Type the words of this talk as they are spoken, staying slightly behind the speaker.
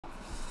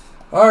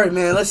Alright,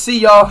 man. Let's see,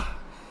 y'all.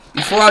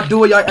 Before I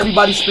do it, y'all,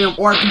 everybody spam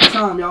RP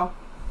time, y'all.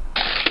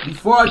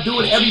 Before I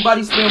do it,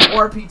 everybody spam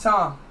RP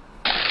time.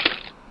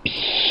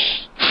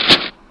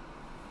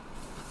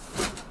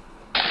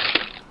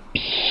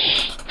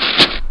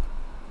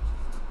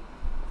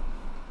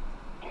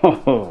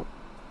 Oh.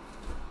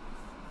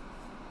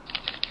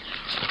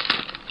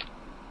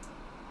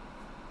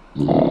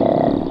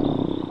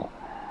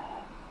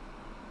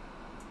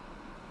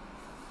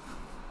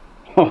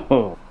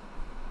 Oh.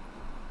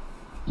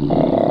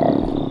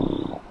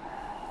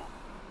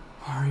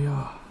 Alright,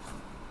 y'all.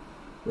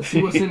 Let's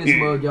see what's in this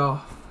mug,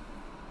 y'all.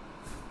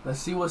 Let's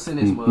see what's in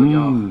this mug,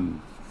 y'all.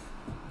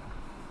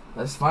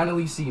 Let's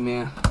finally see,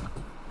 man.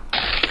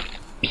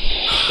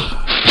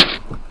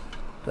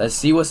 Let's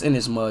see what's in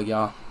this mug,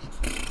 y'all.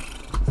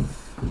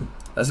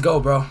 Let's go,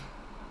 bro.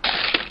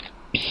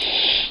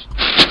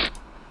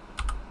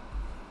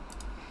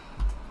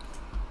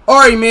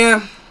 Alright,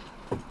 man.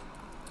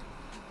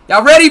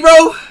 Y'all ready,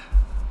 bro?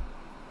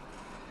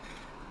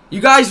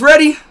 You guys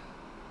ready?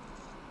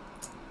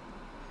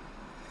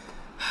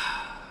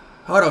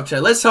 Hold up,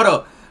 chat. Let's hold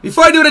up.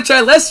 Before I do the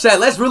chat, let's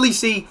really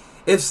see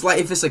if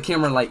it's a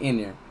camera like in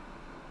there.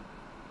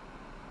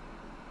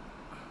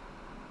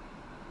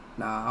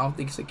 Nah, I don't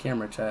think it's a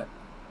camera, chat.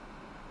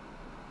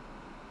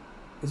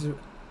 Is it?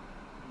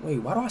 Wait,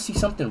 why do I see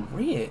something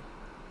red?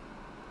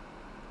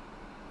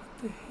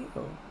 What the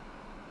hell?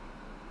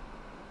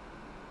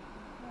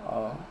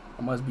 Oh,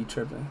 I must be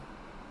tripping.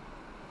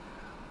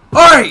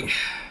 Alright!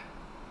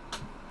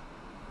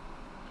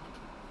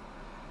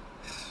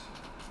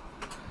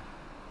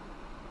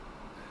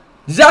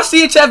 Did y'all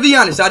see it, chat? Be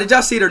honest, y'all. Did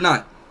y'all see it or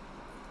not?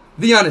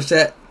 Be honest,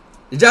 chat.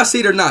 Did y'all see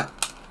it or not?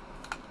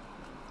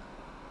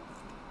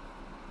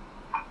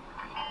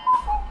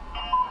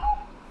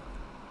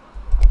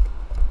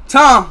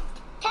 Tom!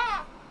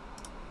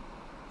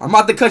 I'm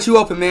about to cut you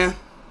open, man.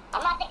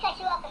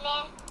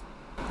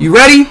 You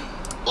ready?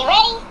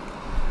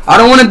 I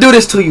don't want to do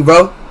this to you,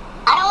 bro.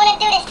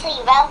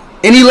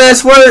 Any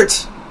last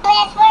words?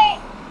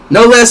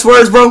 No last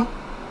words, bro?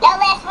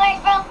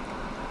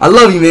 I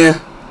love you,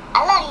 man.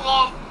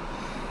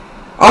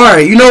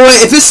 Alright, you know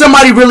what? If it's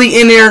somebody really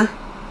in there,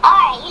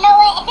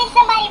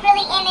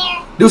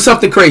 do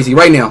something crazy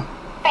right now.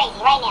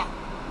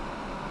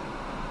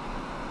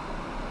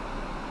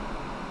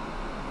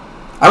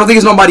 I don't think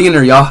there's nobody in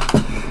there, y'all.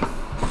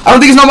 I don't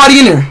think there's nobody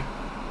in there.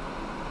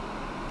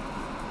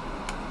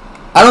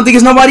 I don't think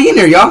there's nobody in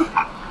there, y'all.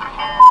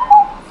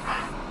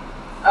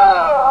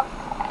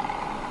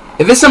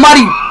 If it's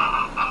somebody...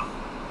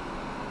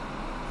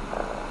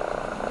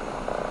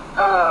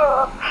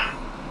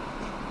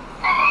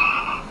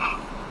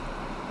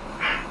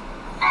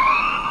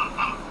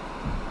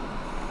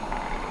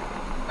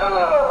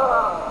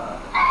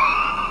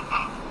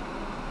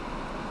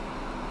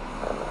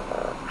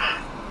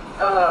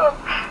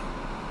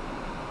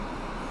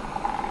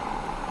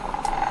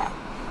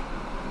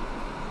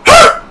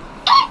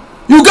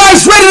 You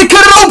guys ready to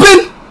cut it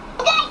open?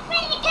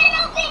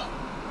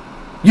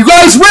 You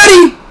guys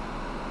ready?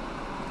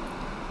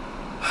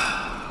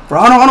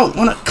 Bro, I don't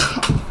want to.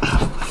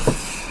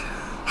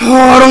 Oh,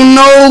 I don't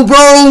know,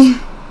 bro.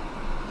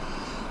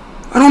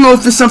 I don't know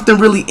if there's something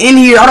really in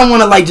here. I don't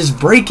want to like just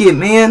break it,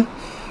 man.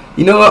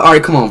 You know what? All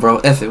right, come on, bro.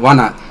 F it. Why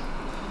not?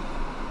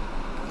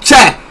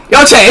 Chat.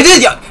 Yo, chat.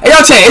 Yo,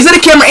 chat. Is it a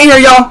camera in here,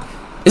 y'all?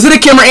 Is it a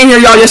camera in here,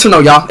 y'all? Yes or no,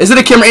 y'all? Is it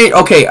a camera in?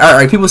 Okay. All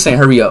right. People saying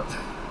hurry up.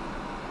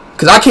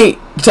 Cause I can't.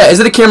 Chat. Is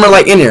it a camera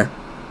like in here?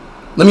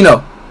 Let me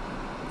know.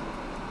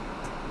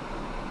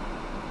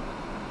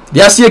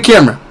 Yeah, I see a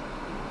camera.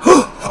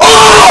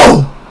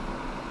 Oh!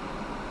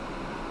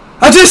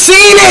 I just seen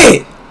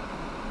it!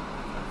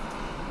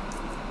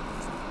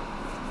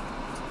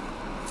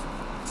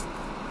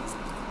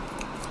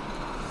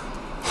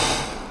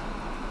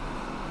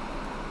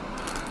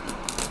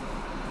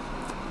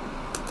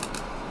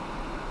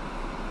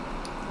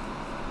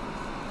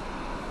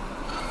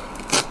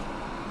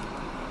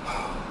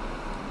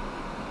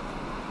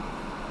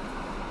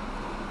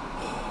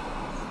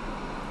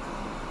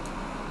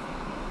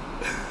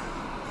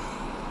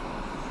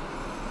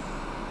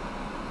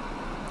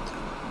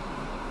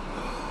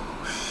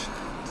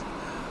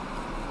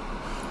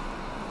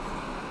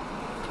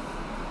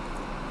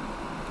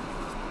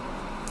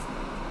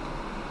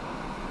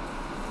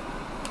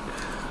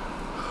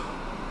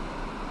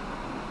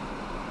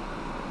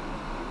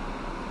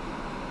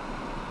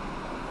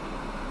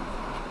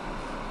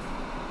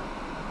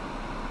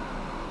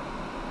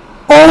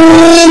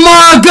 Oh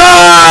my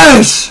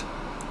gosh!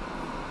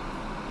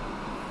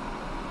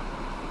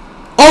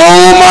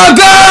 Oh my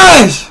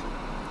gosh!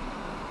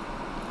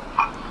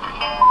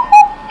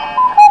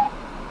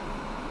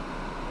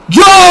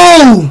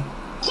 Yo!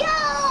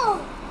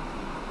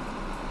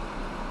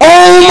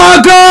 Oh my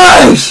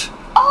gosh!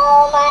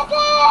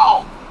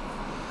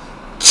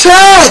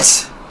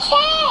 Chat!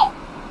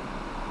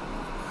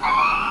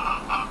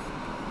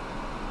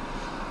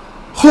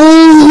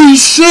 Holy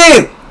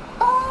shit!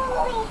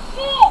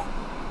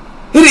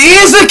 It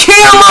is a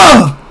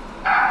camera!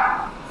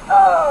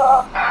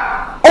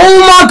 Oh Oh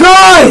my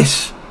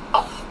gosh!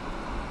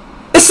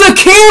 It's a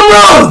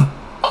camera!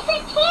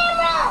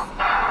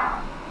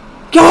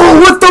 Yo,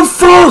 what the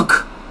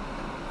fuck?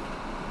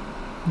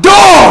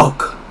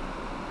 Dog!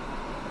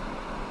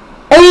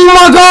 Oh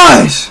my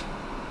gosh!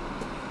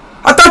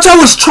 I thought y'all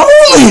was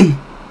trolling!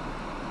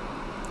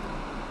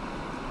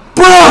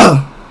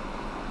 Bruh!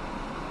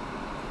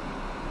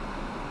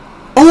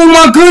 Oh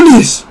my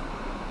goodness!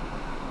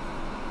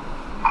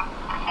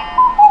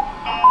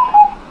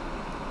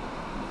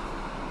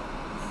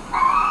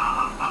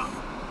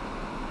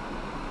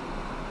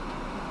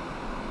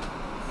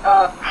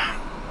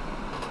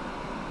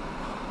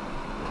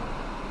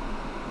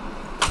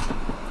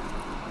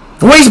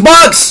 Voice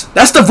box!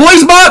 That's the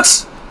voice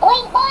box!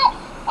 Voice box!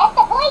 That's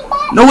the voice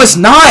box! No, it's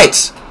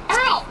not!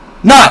 Alright.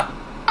 Not!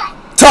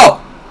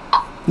 Talk!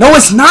 No,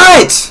 it's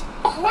not! It's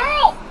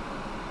not!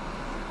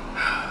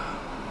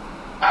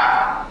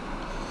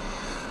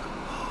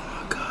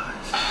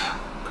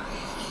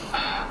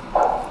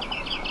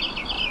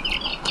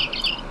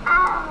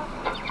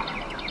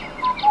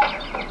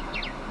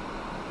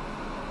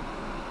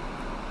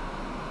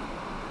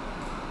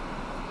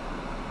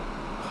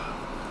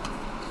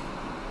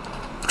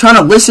 Trying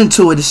to listen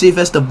to it to see if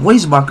that's the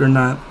voice box or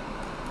not.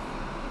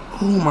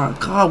 Oh my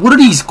god, what are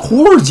these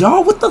chords,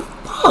 y'all? What the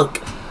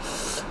fuck?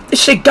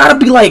 This shit gotta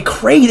be like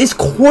crazy. This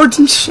chords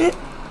and shit.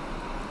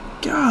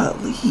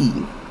 Golly.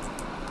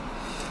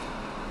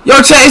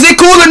 Yo, chat, is it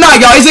cool or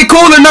not, y'all? Is it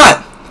cool or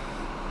not?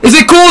 Is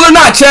it cool or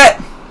not, chat?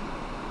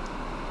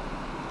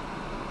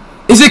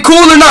 Is it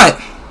cool or not?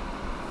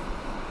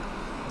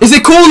 Is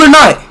it cool or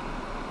not?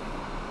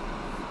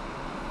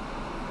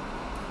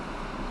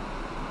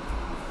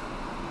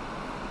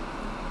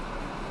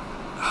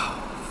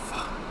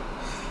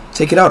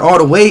 Take it out all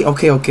the way?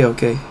 Okay, okay,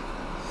 okay.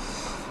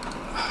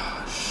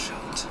 Oh,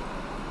 shit.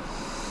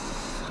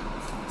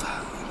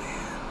 Oh,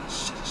 man.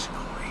 This shit is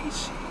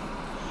crazy.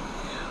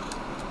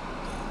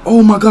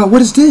 Oh, my God.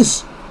 What is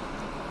this?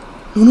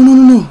 No, no, no,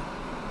 no, no.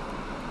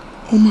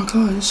 Oh, my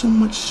God. There's so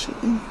much shit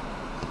in here.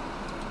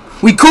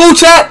 We cool,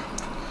 chat?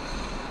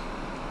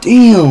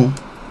 Damn.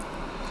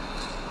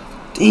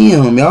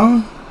 Damn,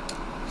 y'all.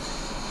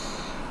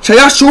 Chat,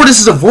 y'all sure this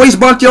is a voice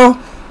box, y'all?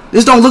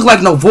 This don't look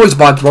like no voice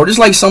box, bro. This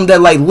like something that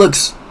like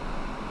looks,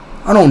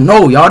 I don't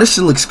know, y'all. This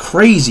shit looks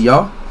crazy,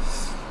 y'all.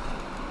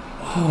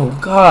 Oh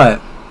god.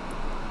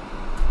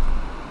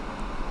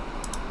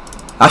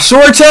 I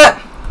sure,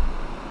 chat.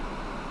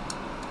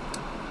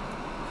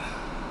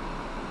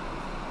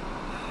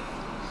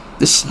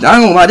 This, I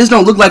don't lie. This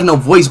don't look like no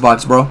voice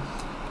box, bro.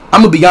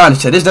 I'm gonna be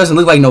honest, chat. This doesn't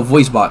look like no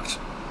voice box,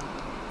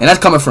 and that's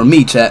coming from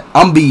me, chat.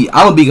 I'm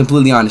gonna be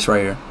completely honest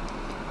right here.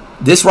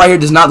 This right here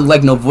does not look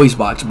like no voice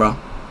box, bro.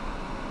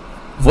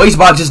 Voice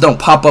box just don't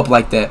pop up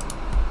like that.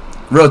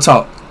 Real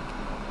talk.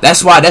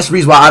 That's the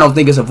reason why I don't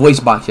think it's a voice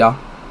box, y'all.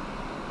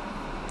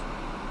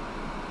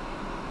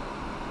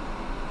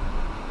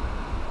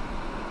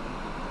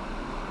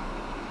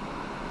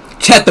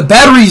 Chat, the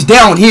battery's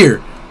down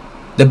here.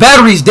 The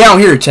battery's down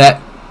here,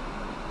 chat.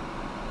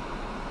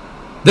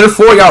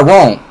 Therefore, y'all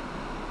wrong.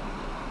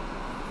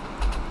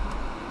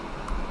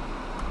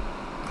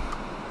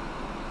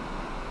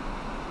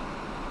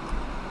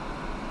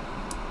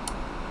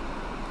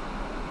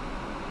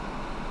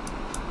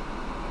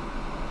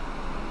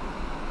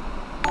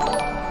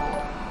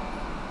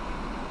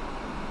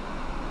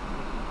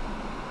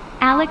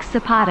 Alex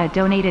Zapata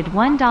donated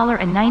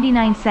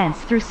 $1.99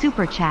 through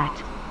Super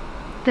Chat.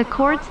 The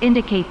chords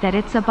indicate that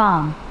it's a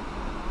bomb.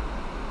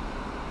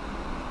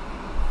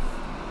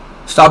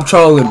 Stop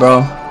trolling,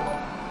 bro.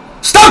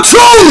 Stop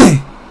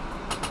trolling!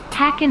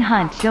 Hack and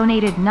Hunt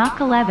donated knock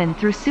 11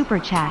 through Super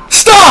Chat.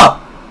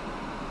 Stop!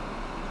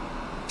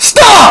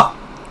 Stop!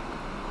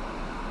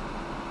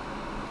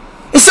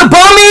 It's a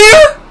bomb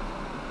here?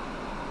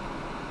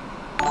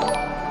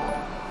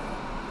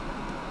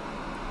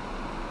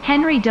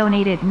 Henry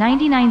donated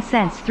 99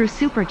 cents through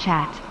Super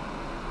Chat.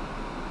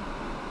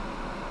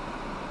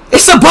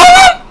 It's a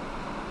bomb?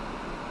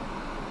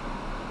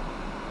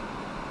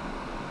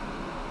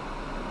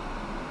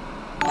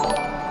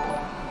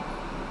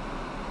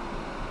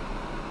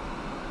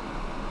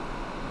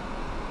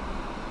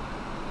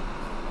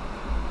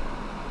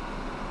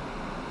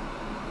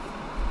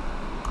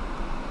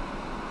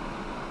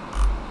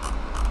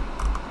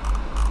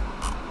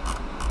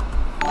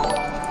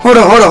 Hold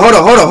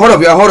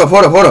up, y'all.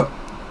 Hold up.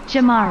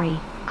 Jamari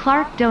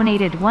Clark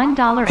donated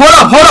 $1 Hold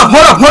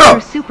up.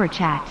 through Super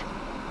Chat.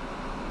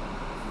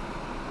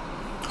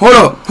 Hold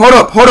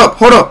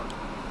up.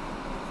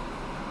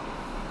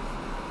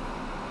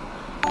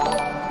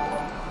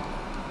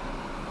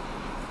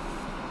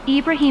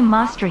 Ibrahim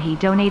Mostrahi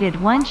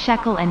donated 1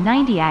 shekel and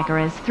 90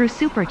 agaras through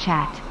Super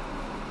Chat.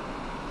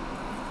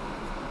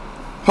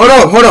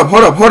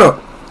 Hold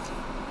up.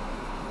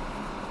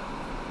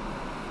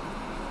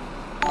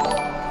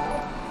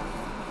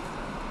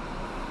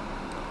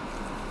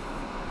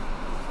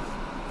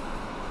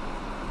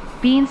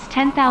 Beans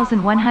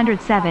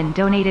 10,107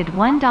 donated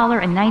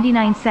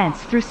 $1.99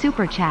 through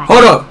Super Chat.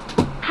 Hold up.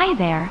 Hi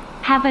there,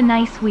 have a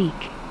nice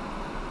week.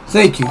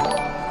 Thank you.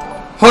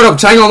 Hold up,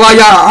 chat. I ain't gonna lie,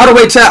 y'all. Out of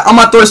the way, chat. I'm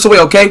gonna throw this away,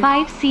 okay?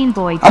 5 Scene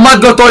Boy. I'm gonna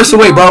go throw this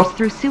away, bro.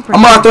 Through Super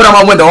I'm gonna throw it out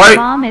my window, alright?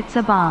 Bomb, it's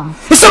a bomb.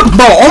 It's a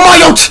bomb. Oh my,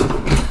 yo.